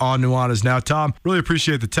here on Nuanez Now. Tom, really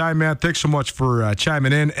appreciate the time, man. Thanks so much for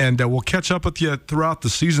chiming in, and we'll catch up with you throughout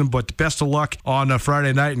the season, but best of luck on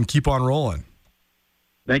Friday night and keep on rolling.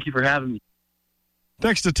 Thank you for having me.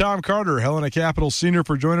 Thanks to Tom Carter, Helena Capital Senior,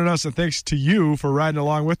 for joining us, and thanks to you for riding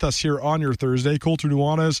along with us here on your Thursday. Colter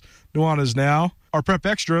Nuanez, Nuanez Now. Our Prep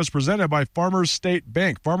Extra is presented by Farmers State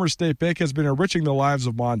Bank. Farmers State Bank has been enriching the lives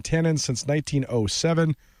of Montanans since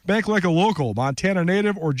 1907. Bank like a local, Montana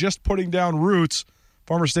native, or just putting down roots,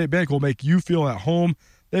 Farmers State Bank will make you feel at home.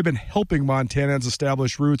 They've been helping Montanans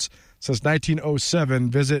establish roots since 1907.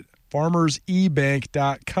 Visit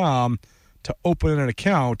farmersebank.com to open an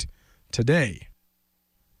account today.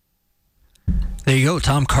 There you go,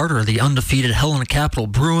 Tom Carter, the undefeated Helena Capital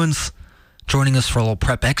Bruins, joining us for a little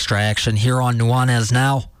Prep Extra action here on Nuanez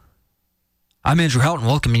Now. I'm Andrew Houghton,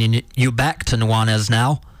 welcoming you back to Nuanez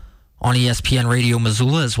Now on ESPN Radio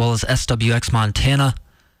Missoula, as well as SWX Montana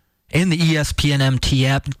and the ESPN MT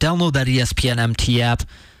app. Download that ESPN MT app.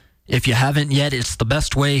 If you haven't yet, it's the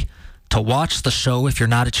best way to watch the show if you're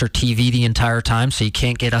not at your TV the entire time, so you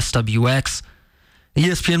can't get SWX. The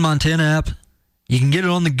ESPN Montana app, you can get it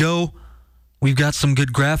on the go. We've got some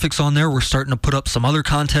good graphics on there. We're starting to put up some other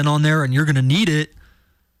content on there, and you're going to need it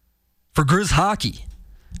for Grizz hockey.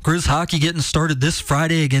 Grizz hockey getting started this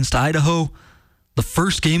Friday against Idaho, the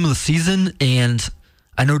first game of the season, and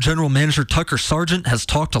I know General Manager Tucker Sargent has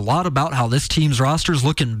talked a lot about how this team's roster is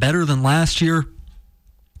looking better than last year.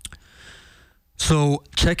 So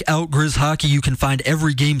check out Grizz hockey. You can find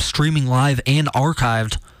every game streaming live and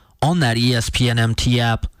archived on that ESPN MT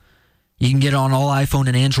app. You can get it on all iPhone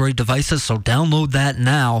and Android devices, so download that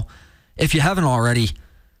now if you haven't already.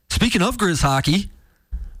 Speaking of Grizz hockey,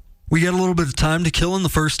 we got a little bit of time to kill in the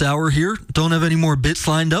first hour here. Don't have any more bits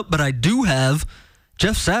lined up, but I do have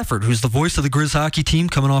Jeff Safford, who's the voice of the Grizz hockey team,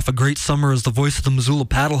 coming off a great summer as the voice of the Missoula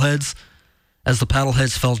Paddleheads, as the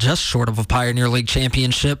Paddleheads fell just short of a Pioneer League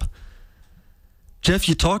championship. Jeff,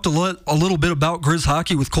 you talked a little bit about Grizz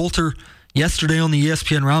hockey with Colter yesterday on the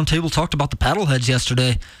ESPN Roundtable, talked about the Paddleheads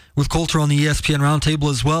yesterday with Colter on the ESPN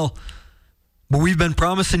Roundtable as well. But we've been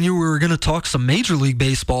promising you we were going to talk some Major League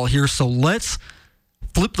Baseball here, so let's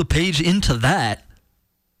flip the page into that.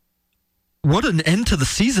 What an end to the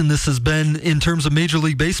season this has been in terms of Major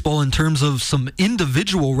League Baseball, in terms of some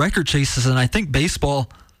individual record chases, and I think baseball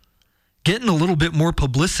getting a little bit more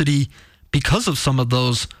publicity because of some of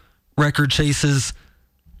those record chases.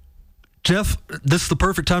 Jeff, this is the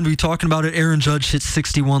perfect time to be talking about it. Aaron Judge hit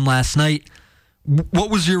 61 last night. What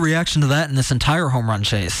was your reaction to that in this entire home run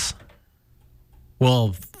chase?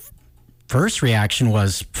 Well, first reaction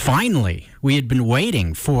was, finally. We had been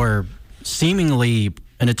waiting for seemingly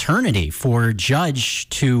an eternity for Judge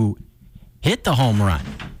to hit the home run,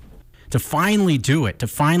 to finally do it, to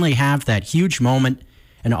finally have that huge moment,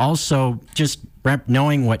 and also just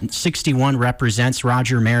knowing what 61 represents.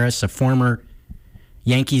 Roger Maris, a former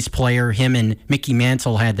Yankees player, him and Mickey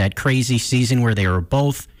Mantle had that crazy season where they were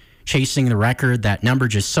both chasing the record. That number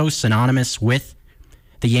just so synonymous with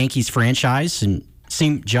the Yankees franchise. And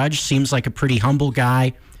Judge seems like a pretty humble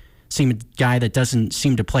guy, a guy that doesn't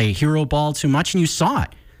seem to play hero ball too much. And you saw it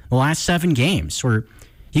the last 7 games where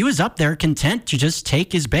he was up there content to just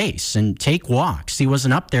take his base and take walks. He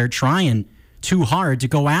wasn't up there trying too hard to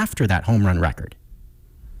go after that home run record.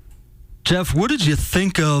 Jeff, what did you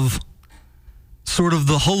think of sort of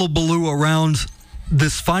the hullabaloo around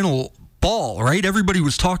this final ball, right? Everybody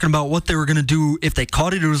was talking about what they were going to do if they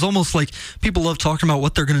caught it. It was almost like people love talking about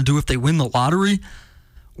what they're going to do if they win the lottery.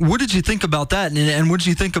 What did you think about that? And what did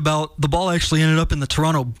you think about the ball actually ended up in the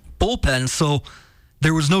Toronto bullpen? So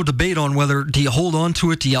there was no debate on whether, do you hold on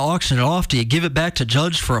to it, do you auction it off, do you give it back to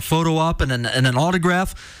Judge for a photo op and an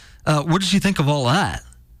autograph? What did you think of all that?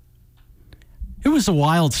 it was a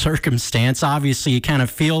wild circumstance. Obviously, you kind of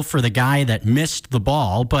feel for the guy that missed the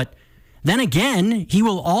ball, but then again, he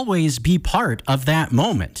will always be part of that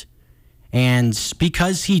moment. And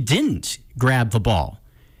because he didn't grab the ball,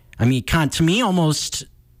 I mean, to me, almost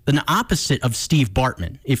an opposite of Steve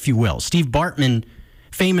Bartman, if you will. Steve Bartman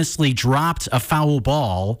famously dropped a foul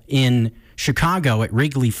ball in Chicago at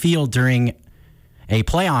Wrigley Field during a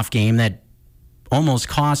playoff game that almost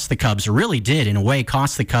cost the Cubs, or really did, in a way,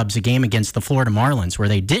 cost the Cubs a game against the Florida Marlins where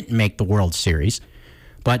they didn't make the World Series.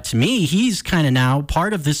 But to me, he's kind of now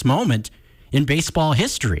part of this moment in baseball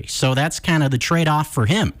history. So that's kind of the trade-off for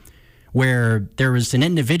him, where there was an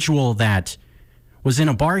individual that was in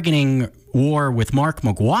a bargaining war with Mark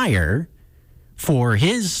McGwire for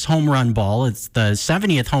his home run ball. It's the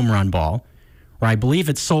 70th home run ball, where I believe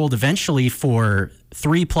it sold eventually for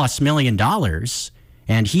 $3+ million.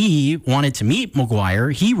 And he wanted to meet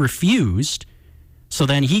McGwire. He refused. So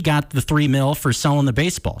then he got the $3 million for selling the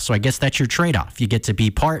baseball. So I guess that's your trade-off. You get to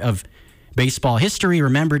be part of baseball history,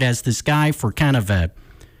 remembered as this guy for kind of a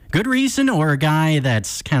good reason, or a guy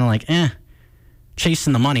that's kind of like,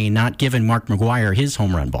 chasing the money, not giving Mark McGwire his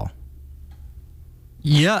home run ball.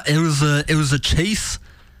 Yeah, it was a chase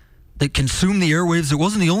that consumed the airwaves. It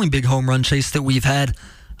wasn't the only big home run chase that we've had.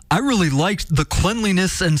 I really liked the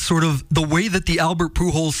cleanliness and sort of the way that the Albert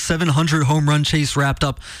Pujols 700 home run chase wrapped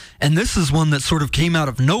up. And this is one that sort of came out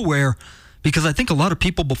of nowhere, because I think a lot of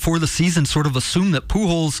people before the season sort of assumed that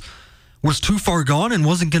Pujols was too far gone and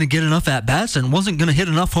wasn't going to get enough at-bats and wasn't going to hit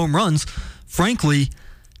enough home runs, frankly,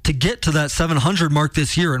 to get to that 700 mark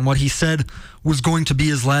this year and what he said was going to be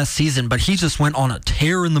his last season. But he just went on a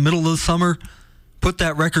tear in the middle of the summer, put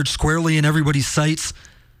that record squarely in everybody's sights.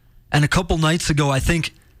 And a couple nights ago, I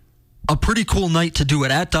think a pretty cool night to do it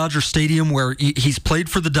at Dodger Stadium, where he's played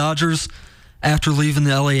for the Dodgers after leaving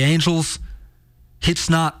the LA Angels. Hits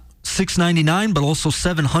not 699, but also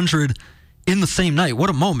 700 in the same night. What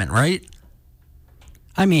a moment, right?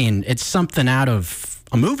 I mean, it's something out of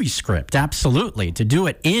a movie script, absolutely. To do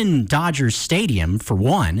it in Dodger Stadium, for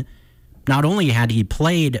one, not only had he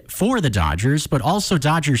played for the Dodgers, but also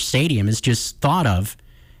Dodger Stadium is just thought of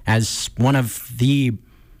as one of the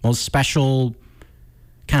most special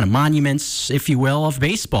kind of monuments, if you will, of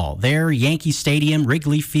baseball. There, Yankee Stadium,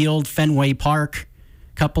 Wrigley Field, Fenway Park,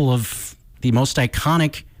 a couple of the most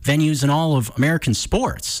iconic venues in all of American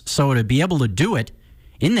sports. So to be able to do it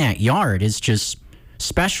in that yard is just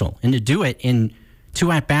special. And to do it in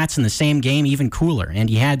 2 at-bats in the same game, even cooler. And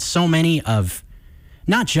he had so many of,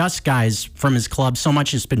 not just guys from his club, so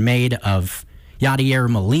much has been made of Yadier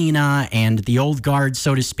Molina and the old guard,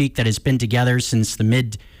 so to speak, that has been together since the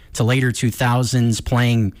mid to later 2000s,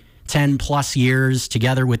 playing 10+ years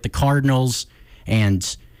together with the Cardinals,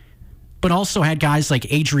 but also had guys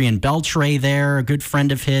like Adrian Beltre there, a good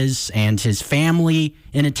friend of his, and his family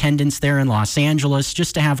in attendance there in Los Angeles.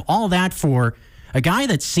 Just to have all that for a guy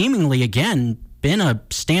that's seemingly, again, been a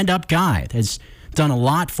stand-up guy, has done a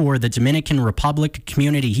lot for the Dominican Republic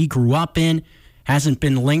community he grew up in, hasn't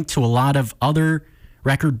been linked to a lot of other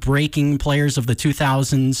record-breaking players of the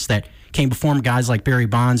 2000s that came before him, guys like Barry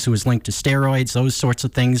Bonds, who was linked to steroids, those sorts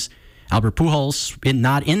of things. Albert Pujols,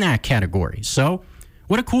 not in that category. So,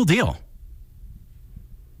 what a cool deal.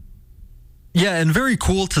 Yeah, and very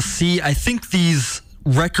cool to see. I think these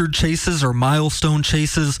record chases or milestone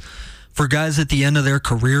chases for guys at the end of their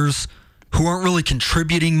careers who aren't really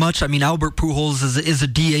contributing much. I mean, Albert Pujols is a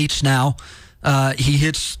DH now. He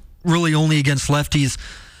hits really only against lefties,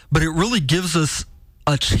 but it really gives us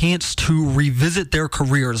a chance to revisit their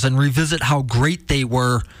careers and revisit how great they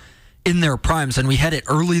were in their primes. And we had it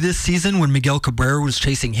early this season when Miguel Cabrera was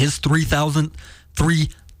chasing his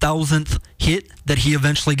 3,000th hit that he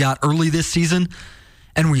eventually got early this season.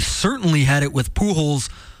 And we certainly had it with Pujols,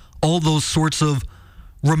 all those sorts of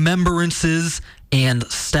remembrances and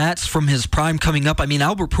stats from his prime coming up. I mean,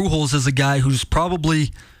 Albert Pujols is a guy who's probably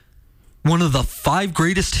one of the 5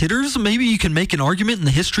 greatest hitters. Maybe you can make an argument in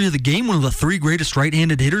the history of the game, one of the 3 greatest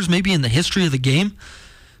right-handed hitters, maybe in the history of the game.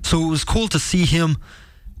 So it was cool to see him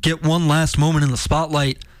get one last moment in the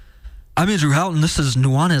spotlight. I'm Andrew Houghton. This is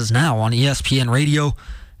Nuanez Now on ESPN Radio,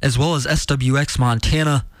 as well as SWX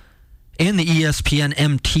Montana and the ESPN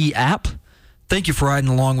MT app. Thank you for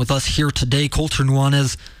riding along with us here today. Colter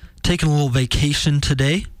Nuanez taking a little vacation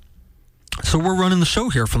today. So we're running the show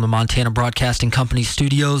here from the Montana Broadcasting Company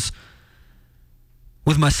studios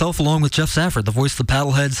with myself, along with Jeff Safford, the voice of the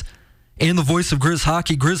Paddleheads, and the voice of Grizz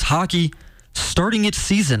Hockey. Grizz Hockey starting its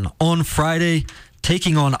season on Friday,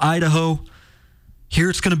 taking on Idaho. Here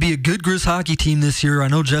it's going to be a good Grizz Hockey team this year. I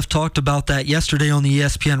know Jeff talked about that yesterday on the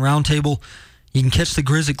ESPN Roundtable. You can catch the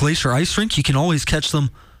Grizz at Glacier Ice Rink. You can always catch them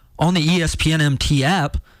on the ESPN MT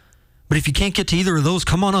app. But if you can't get to either of those,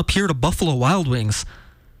 come on up here to Buffalo Wild Wings.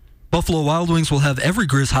 Buffalo Wild Wings will have every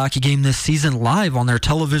Grizz hockey game this season live on their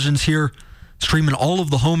televisions here, streaming all of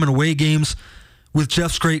the home and away games with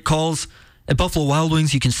Jeff's great calls. At Buffalo Wild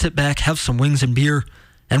Wings, you can sit back, have some wings and beer,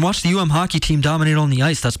 and watch the UM hockey team dominate on the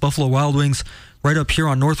ice. That's Buffalo Wild Wings right up here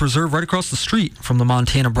on North Reserve, right across the street from the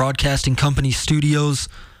Montana Broadcasting Company studios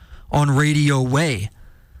on Radio Way.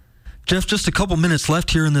 Jeff, just a couple minutes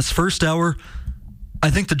left here in this first hour. I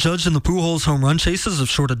think the Judge and the Pujols home run chases have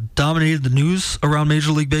sort of dominated the news around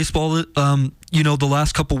Major League Baseball, the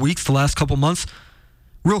last couple weeks, the last couple months.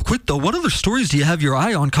 Real quick, though, what other stories do you have your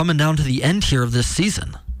eye on coming down to the end here of this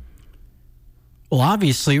season? Well,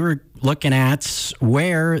 obviously, we're looking at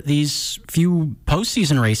where these few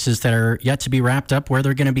postseason races that are yet to be wrapped up, where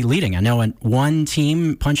they're going to be leading. I know one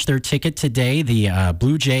team punched their ticket today. The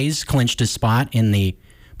Blue Jays clinched a spot in the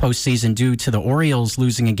postseason due to the Orioles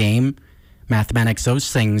losing a game. Mathematics,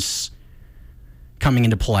 those things coming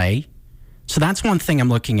into play. So that's one thing I'm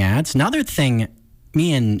looking at. Another thing,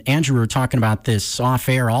 me and Andrew were talking about this off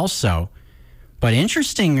air also, but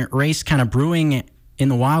interesting race kind of brewing in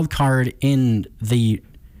the wild card in the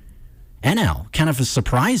NL. Kind of a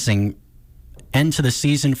surprising end to the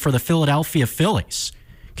season for the Philadelphia Phillies.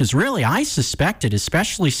 Because really, I suspected,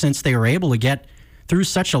 especially since they were able to get through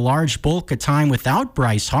such a large bulk of time without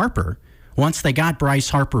Bryce Harper, once they got Bryce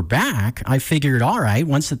Harper back, I figured, all right,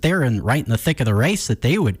 once that they're right in the thick of the race, that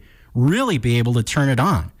they would really be able to turn it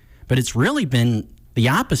on. But it's really been the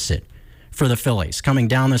opposite for the Phillies. Coming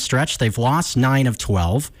down the stretch, they've lost 9 of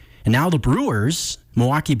 12. And now the Brewers,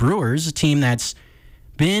 Milwaukee Brewers, a team that's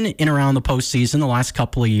been in around the postseason the last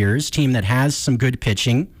couple of years, team that has some good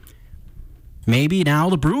pitching. Maybe now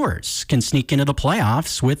the Brewers can sneak into the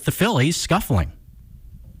playoffs with the Phillies scuffling.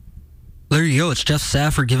 There you go. It's Jeff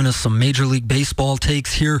Safford giving us some Major League Baseball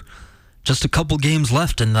takes here. Just a couple games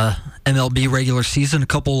left in the MLB regular season. A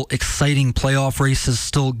couple exciting playoff races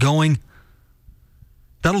still going.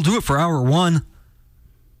 That'll do it for hour one.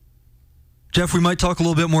 Jeff, we might talk a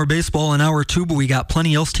little bit more baseball in hour two, but we got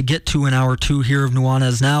plenty else to get to in hour two here of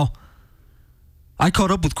Nuanez Now. I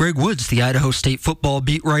caught up with Greg Woods, the Idaho State football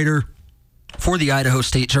beat writer for the Idaho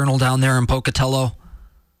State Journal down there in Pocatello.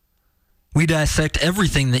 We dissect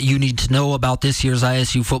everything that you need to know about this year's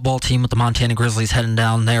ISU football team with the Montana Grizzlies heading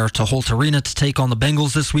down there to Holt Arena to take on the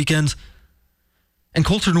Bengals this weekend. And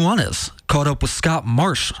Colter Nuanez caught up with Scott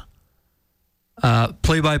Marsh,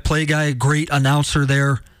 play-by-play guy, great announcer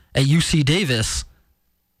there at UC Davis.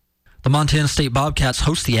 The Montana State Bobcats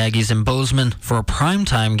host the Aggies in Bozeman for a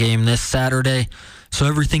primetime game this Saturday. So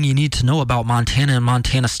everything you need to know about Montana and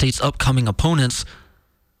Montana State's upcoming opponents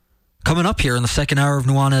coming up here in the second hour of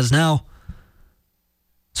Nuanez Now.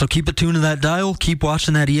 So keep it tuned to that dial. Keep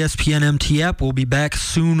watching that ESPN MT app. We'll be back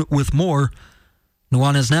soon with more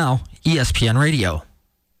Nuanez Now, ESPN Radio.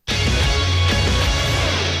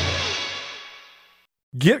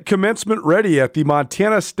 Get commencement ready at the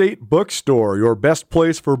Montana State Bookstore, your best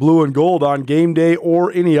place for blue and gold on game day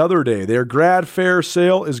or any other day. Their grad fair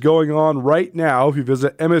sale is going on right now if you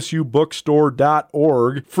visit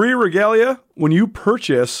msubookstore.org. Free regalia when you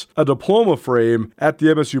purchase a diploma frame at the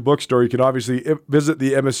MSU Bookstore. You can obviously visit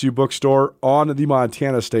the MSU Bookstore on the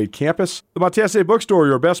Montana State campus. The Montana State Bookstore,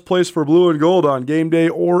 your best place for blue and gold on game day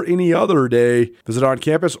or any other day. Visit on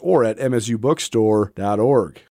campus or at msubookstore.org.